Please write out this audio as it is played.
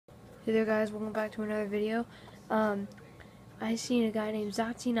Hey there guys, welcome back to another video. I seen a guy named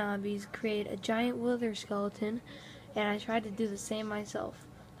Zazinombies create a giant wither skeleton, and I tried to do the same myself.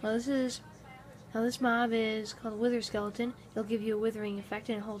 Now this mob is called a wither skeleton. It'll give you a withering effect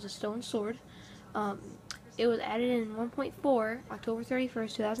and it holds a stone sword. It was added in 1.4, October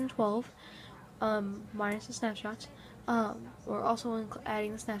 31st, 2012, minus the snapshots. We're also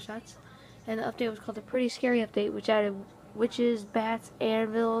adding the snapshots. And the update was called the Pretty Scary Update, which added witches, bats,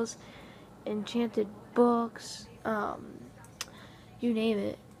 anvils, enchanted books, you name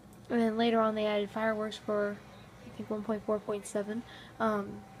it. And then later on they added fireworks for, I think, 1.4.7.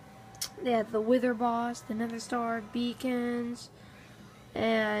 They had the Wither Boss, the Nether Star, beacons,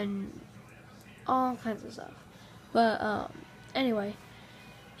 and all kinds of stuff. But anyway,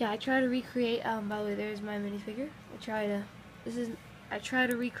 yeah, I try to recreate. By the way, there's my minifigure. I try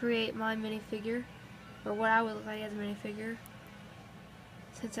to recreate my minifigure, or what I would look like as a minifigure.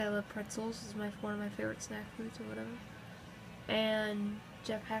 Since I love pretzels, this is one of my favorite snack foods or whatever. And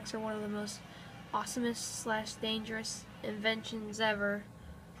jetpacks are one of the most awesomest / dangerous inventions ever.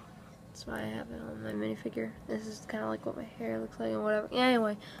 That's why I have it on my minifigure. This is kind of like what my hair looks like and whatever. Yeah,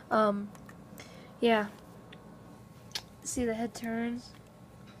 anyway, yeah. See, the head turns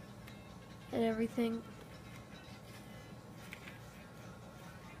and everything.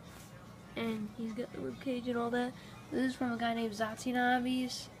 And he's got the ribcage and all that. This is from a guy named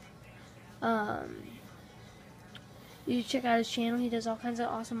Zazinombies. You should check out his channel. He does all kinds of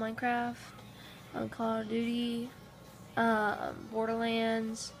awesome Minecraft, Call of Duty,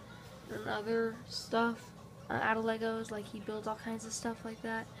 Borderlands, and other stuff out of Legos. Like, he builds all kinds of stuff like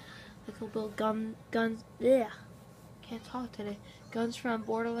that. Like, he'll build guns. Yeah, can't talk today. Guns from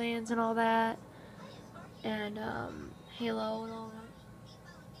Borderlands and all that, and Halo and all that.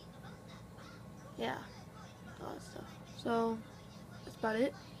 Yeah, all that stuff. So that's about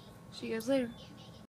it. See you guys later.